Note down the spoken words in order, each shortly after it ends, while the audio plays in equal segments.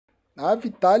A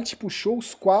Vitality puxou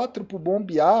os 4 pro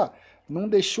bombear, não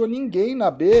deixou ninguém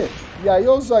na B. E aí,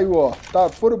 ó, o Zywoo, ó. Tá,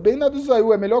 foram bem na do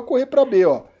Zywoo, é melhor correr pra B,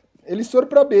 ó. Eles foram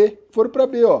pra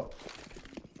B, ó.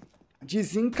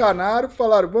 Desencanaram,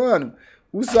 falaram, mano,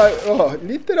 o Zywoo, ó,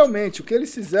 literalmente, o que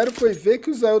eles fizeram foi ver que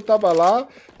o Zywoo tava lá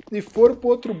e foram pro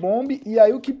outro bombe. E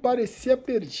aí o que parecia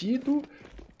perdido,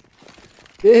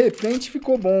 de repente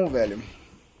ficou bom, velho.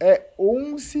 É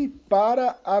 11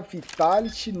 para a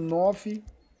Vitality, 9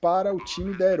 para o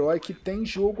time da Herói, que tem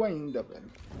jogo ainda,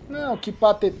 velho. Não, que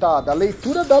patetada.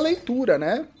 Leitura da leitura,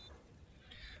 né?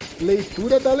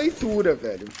 Leitura da leitura,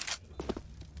 velho.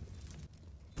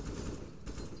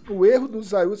 O erro do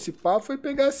Zywoo se pá foi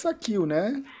pegar essa kill,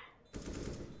 né?